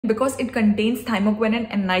because it contains thymoquinone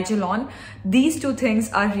and nigelon. These two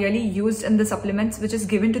things are really used in the supplements which is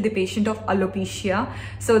given to the patient of alopecia.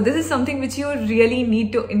 So this is something which you really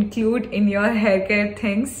need to include in your hair care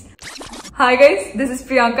things. Hi guys, this is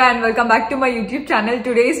Priyanka and welcome back to my YouTube channel.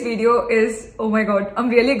 Today's video is, oh my god, I'm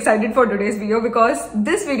really excited for today's video because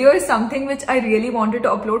this video is something which I really wanted to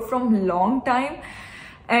upload from long time.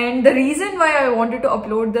 And the reason why I wanted to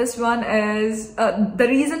upload this one is, the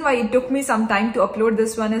reason why it took me some time to upload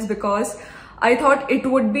this one is because I thought it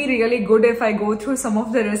would be really good if I go through some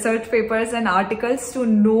of the research papers and articles to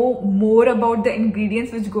know more about the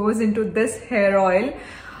ingredients which goes into this hair oil.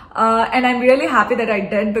 And I'm really happy that I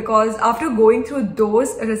did, because after going through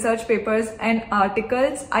those research papers and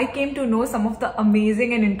articles, I came to know some of the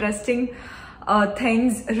amazing and interesting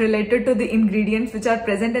things related to the ingredients which are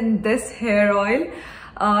present in this hair oil.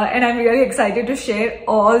 And I'm really excited to share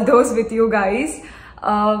all those with you guys.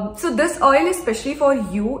 So this oil is especially for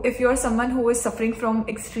you if you're someone who is suffering from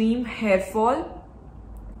extreme hair fall.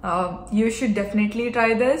 You should definitely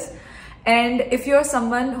try this. And if you're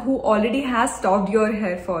someone who already has stopped your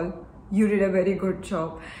hair fall, you did a very good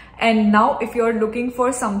job. And now if you're looking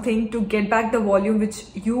for something to get back the volume which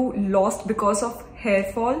you lost because of hair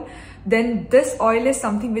fall, then this oil is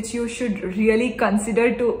something which you should really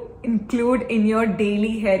consider to include in your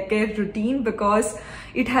daily hair care routine, because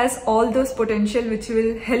it has all those potential which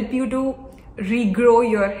will help you to regrow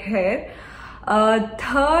your hair.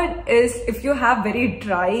 Third is, if you have very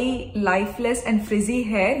dry, lifeless and frizzy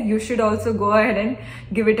hair, you should also go ahead and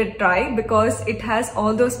give it a try, because it has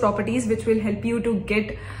all those properties which will help you to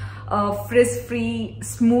get frizz-free,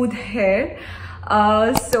 smooth hair.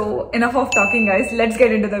 So enough of talking guys, let's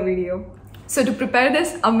get into the video. So to prepare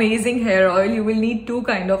this amazing hair oil, you will need two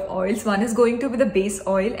kind of oils. One is going to be the base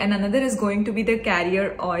oil and another is going to be the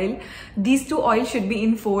carrier oil. These two oils should be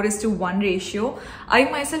in 4:1 ratio. I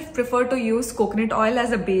myself prefer to use coconut oil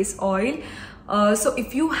as a base oil. So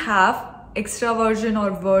if you have extra virgin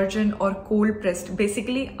or cold pressed,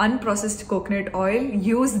 basically unprocessed coconut oil,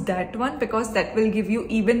 use that one, because that will give you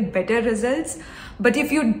even better results. But if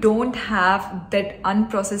you don't have that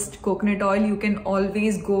unprocessed coconut oil, you can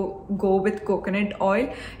always go with coconut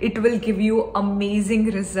oil. It will give you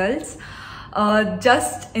amazing results.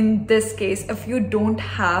 Just in this case, if you don't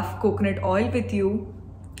have coconut oil with you,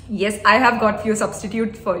 yes, I have got few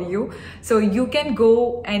substitutes for you. So you can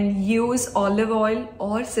go and use olive oil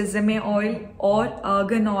or sesame oil or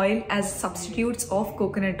argan oil as substitutes of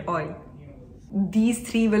coconut oil. These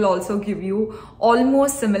three will also give you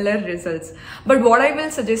almost similar results. But what I will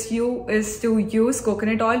suggest you is to use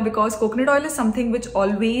coconut oil, because coconut oil is something which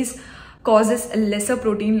always causes a lesser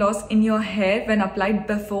protein loss in your hair when applied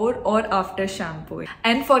before or after shampoo.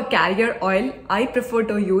 And for carrier oil, I prefer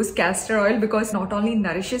to use castor oil, because not only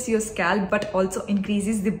nourishes your scalp but also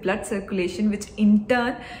increases the blood circulation, which in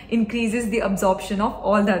turn increases the absorption of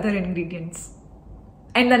all the other ingredients.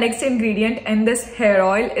 And the next ingredient in this hair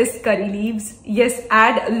oil is curry leaves. Yes,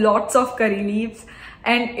 add lots of curry leaves.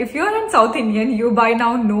 And if you're in South Indian, you by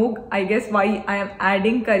now know, I guess, why I am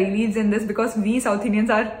adding curry leaves in this, because we South Indians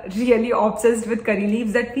are really obsessed with curry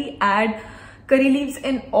leaves, that we add curry leaves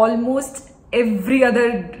in almost every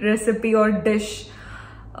other recipe or dish.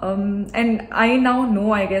 And I now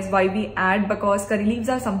know, I guess, why we add, because curry leaves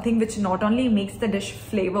are something which not only makes the dish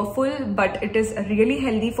flavorful, but it is really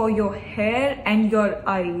healthy for your hair and your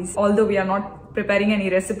eyes. Although we are not preparing any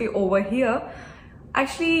recipe over here.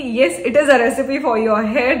 Actually, yes, it is a recipe for your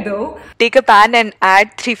hair though. Take a pan and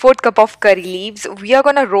add 3/4 cup of curry leaves. We are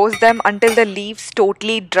gonna roast them until the leaves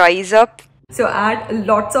totally dries up. So add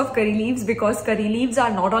lots of curry leaves, because curry leaves are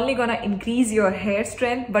not only gonna increase your hair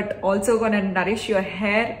strength but also gonna nourish your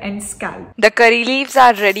hair and scalp. The curry leaves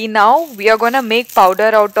are ready now. We are gonna make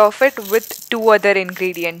powder out of it with 2 other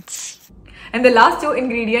ingredients. And the last 2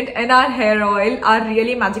 ingredients in our hair oil are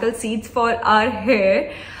really magical seeds for our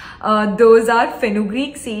hair. Those are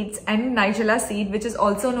fenugreek seeds and nigella seed, which is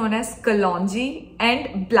also known as Kalonji,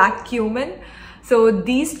 and black cumin. So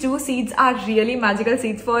these 2 seeds are really magical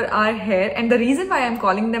seeds for our hair, and the reason why I'm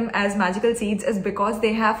calling them as magical seeds is because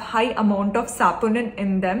they have high amount of saponin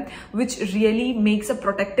in them, which really makes a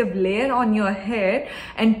protective layer on your hair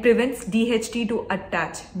and prevents DHT to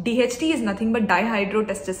attach. DHT is nothing but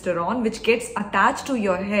dihydrotestosterone, which gets attached to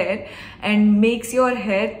your hair and makes your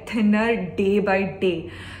hair thinner day by day.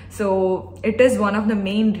 So it is one of the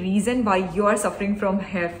main reason why you are suffering from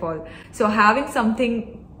hair fall. So having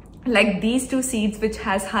something like these 2 seeds which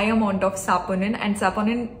has high amount of saponin, and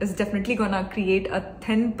saponin is definitely gonna create a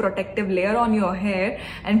thin protective layer on your hair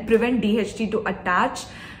and prevent DHT to attach,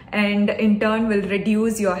 and in turn will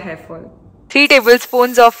reduce your hair fall. 3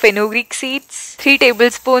 tablespoons of fenugreek seeds, 3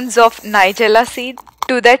 tablespoons of nigella seed.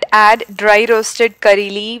 To that add dry roasted curry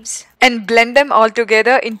leaves and blend them all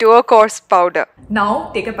together into a coarse powder.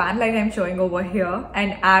 Now take a pan like I'm showing over here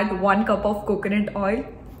and add 1 cup of coconut oil,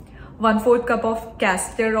 1/4 cup of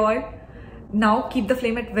castor oil. Now keep the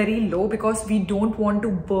flame at very low because we don't want to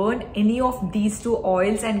burn any of these two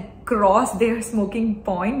oils and cross their smoking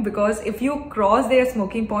point, because if you cross their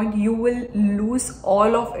smoking point you will lose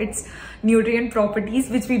all of its nutrient properties,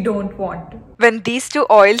 which we don't want. When these two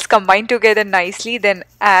oils combine together nicely, then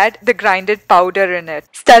add the grinded powder in it.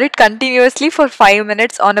 Stir it continuously for 5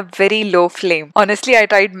 minutes on a very low flame. Honestly, I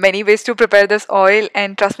tried many ways to prepare this oil,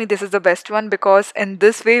 and trust me, this is the best one, because in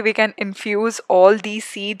this way we can infuse all these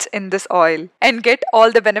seeds in this oil and get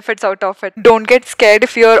all the benefits out of it. Don't get scared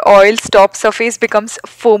if your oil's top surface becomes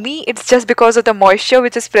foamy. It's just because of the moisture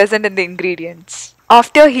which is present in the ingredients.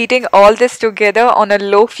 After heating all this together on a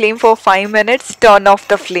low flame for 5 minutes, turn off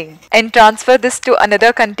the flame and transfer this to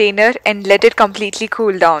another container and let it completely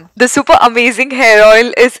cool down. The super amazing hair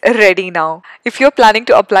oil is ready now. If you're planning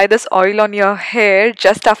to apply this oil on your hair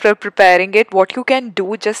just after preparing it, what you can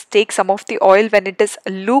do, just take some of the oil when it is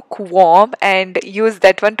lukewarm and use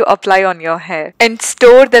that one to apply on your hair and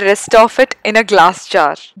store the rest of it in a glass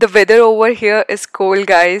jar. The weather over here is cold,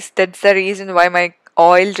 guys. That's the reason why my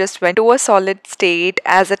oil just went to a solid state,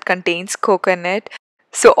 as it contains coconut.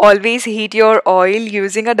 So always heat your oil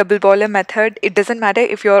using a double boiler method. It doesn't matter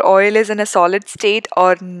if your oil is in a solid state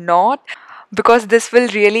or not, because this will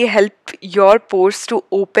really help your pores to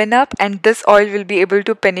open up, and this oil will be able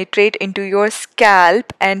to penetrate into your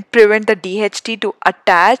scalp and prevent the DHT to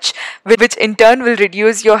attach, which in turn will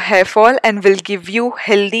reduce your hair fall and will give you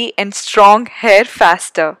healthy and strong hair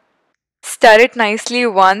faster. Stir it nicely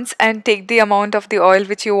once and take the amount of the oil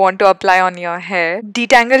which you want to apply on your hair.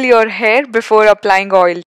 Detangle your hair before applying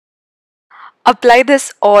oil. Apply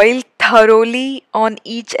this oil thoroughly on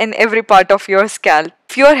each and every part of your scalp.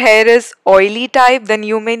 If your hair is oily type, then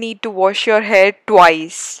you may need to wash your hair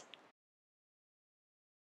twice.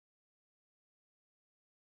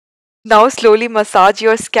 Now slowly massage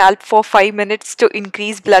your scalp for 5 minutes to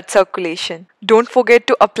increase blood circulation. Don't forget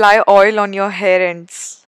to apply oil on your hair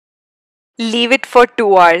ends. Leave it for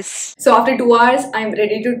 2 hours. So after 2 hours, I'm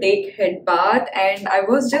ready to take head bath, and I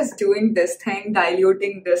was just doing this thing,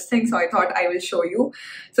 diluting this thing, so I thought I will show you.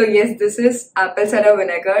 So yes, this is apple cider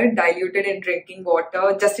vinegar diluted in drinking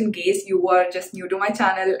water, just in case you are just new to my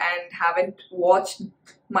channel and haven't watched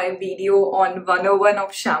my video on 101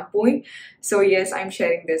 of shampooing. So yes, I'm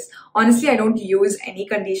sharing this. Honestly, I don't use any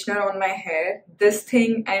conditioner on my hair. This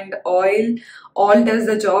thing and oil all does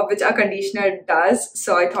the job which a conditioner does.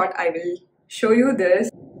 So I thought I will show you this.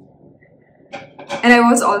 And I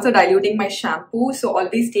was also diluting my shampoo. So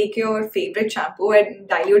always take your favorite shampoo and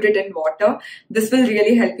dilute it in water. This will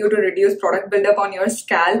really help you to reduce product buildup on your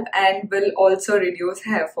scalp and will also reduce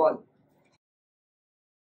hair fall.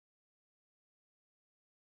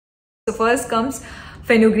 So first comes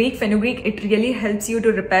fenugreek. Fenugreek, it really helps you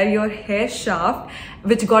to repair your hair shaft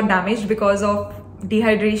which got damaged because of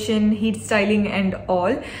dehydration, heat styling and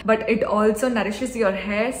all. But it also nourishes your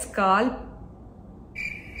hair, scalp.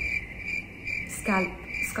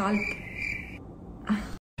 Not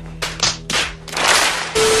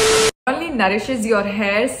only nourishes your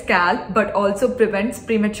hair, scalp, but also prevents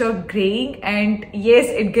premature graying, and yes,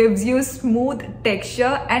 it gives you smooth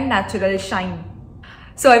texture and natural shine.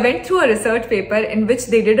 So I went through a research paper in which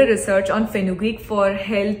they did a research on fenugreek for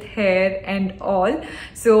health, hair and all.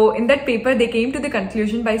 So in that paper, they came to the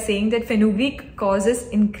conclusion by saying that fenugreek causes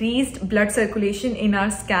increased blood circulation in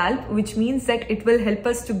our scalp, which means that it will help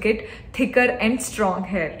us to get thicker and strong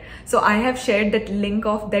hair. So I have shared that link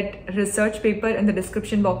of that research paper in the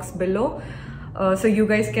description box below. So you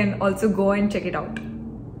guys can also go and check it out.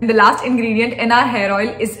 And the last ingredient in our hair oil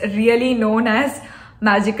is really known as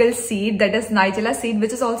magical seed, that is Nigella seed,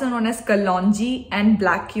 which is also known as Kalonji and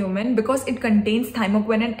black cumin, because it contains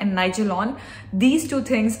thymoquinone and nigellone. These two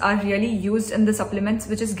things are really used in the supplements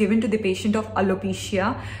which is given to the patient of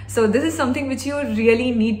alopecia. So this is something which you really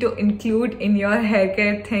need to include in your hair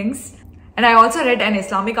care things. And I also read an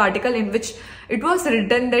Islamic article in which it was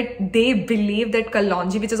written that they believe that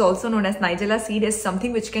Kalonji, which is also known as Nigella seed, is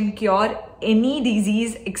something which can cure any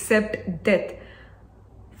disease except death.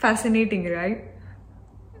 Fascinating, right?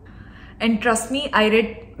 And trust me, I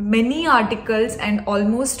read many articles and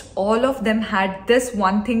almost all of them had this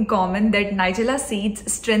one thing common, that Nigella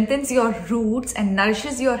seeds strengthens your roots and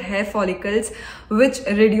nourishes your hair follicles, which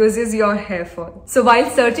reduces your hair fall. So while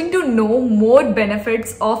searching to know more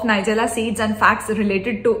benefits of Nigella seeds and facts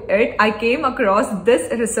related to it, I came across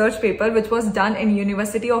this research paper which was done in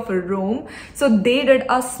University of Rome. So they did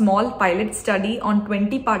a small pilot study on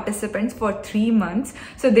 20 participants for 3 months.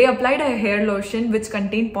 So they applied a hair lotion which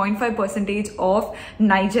contained 0.5% of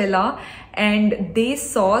Nigella, and they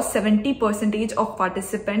saw 70% of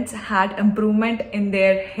participants had improvement in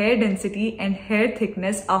their hair density and hair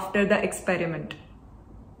thickness after the experiment.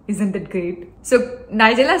 Isn't it great? So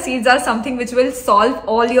Nigella seeds are something which will solve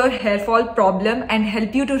all your hair fall problem and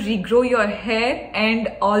help you to regrow your hair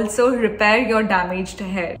and also repair your damaged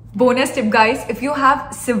hair. Bonus tip guys, if you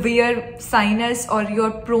have severe sinus or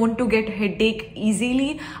you're prone to get headache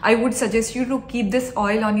easily, I would suggest you to keep this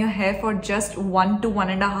oil on your hair for just 1 to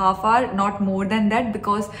 1.5 hours, not more than that,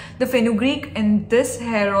 because the fenugreek in this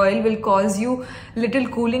hair oil will cause you little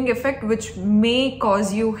cooling effect which may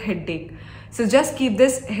cause you headache. So just keep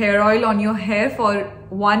this hair oil on your hair for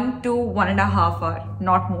 1 to 1.5 hours,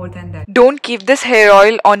 not more than that. Don't keep this hair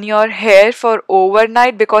oil on your hair for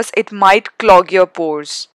overnight because it might clog your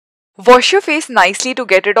pores. Wash your face nicely to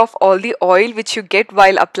get rid of all the oil which you get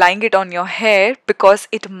while applying it on your hair, because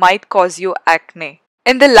it might cause you acne.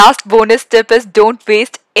 And the last bonus tip is don't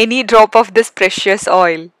waste any drop of this precious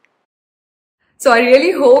oil. So I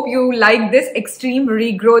really hope you like this extreme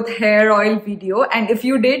regrowth hair oil video, and if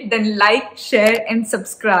you did, then like, share and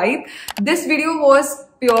subscribe. This video was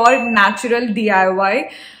pure natural DIY.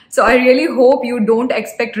 So I really hope you don't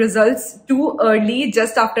expect results too early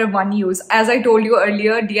just after one use. As I told you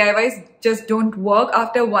earlier, DIYs just don't work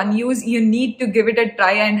after one use. You need to give it a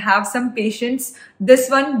try and have some patience. This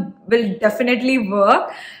one will definitely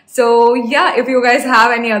work. So yeah, if you guys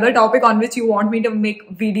have any other topic on which you want me to make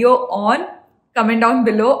video on, comment down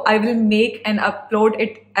below. I will make and upload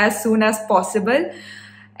it as soon as possible.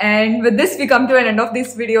 And with this, we come to an end of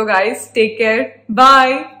this video, guys. Take care.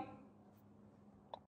 Bye.